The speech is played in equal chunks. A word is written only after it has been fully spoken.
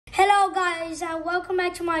guys, welcome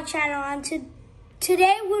back to my channel, and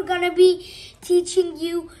today we're gonna be teaching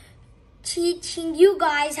you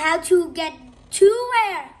guys how to get two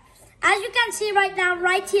hair. As you can see right now,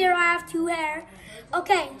 right here I have two hair.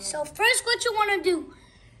 Okay, so first what you want to do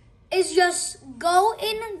is just go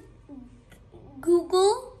in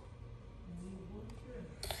Google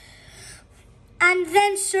and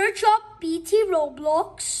then search up BT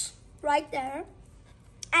Roblox right there,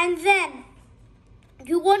 and then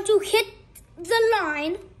you want to hit the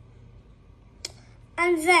line,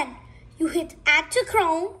 and then you hit add to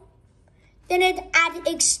Chrome, then hit add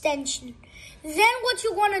extension. Then what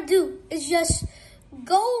you want to do is just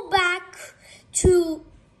go back to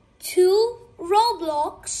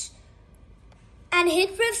Roblox and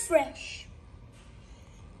hit refresh.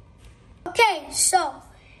 Okay, so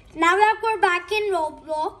now that we're back in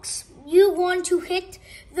Roblox, you want to hit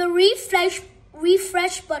the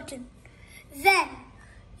refresh button. Then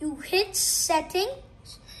you hit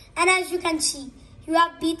settings, and as you can see, you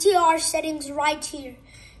have BTR settings right here.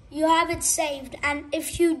 You have it saved, and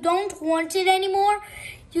if you don't want it anymore,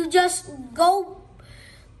 you just go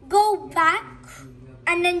back,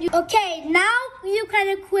 and then okay, now you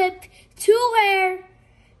can equip two hair.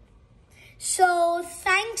 So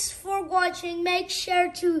thanks for watching. Make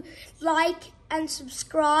sure to like and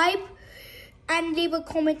subscribe and leave a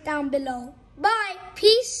comment down below. Bye.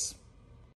 Peace.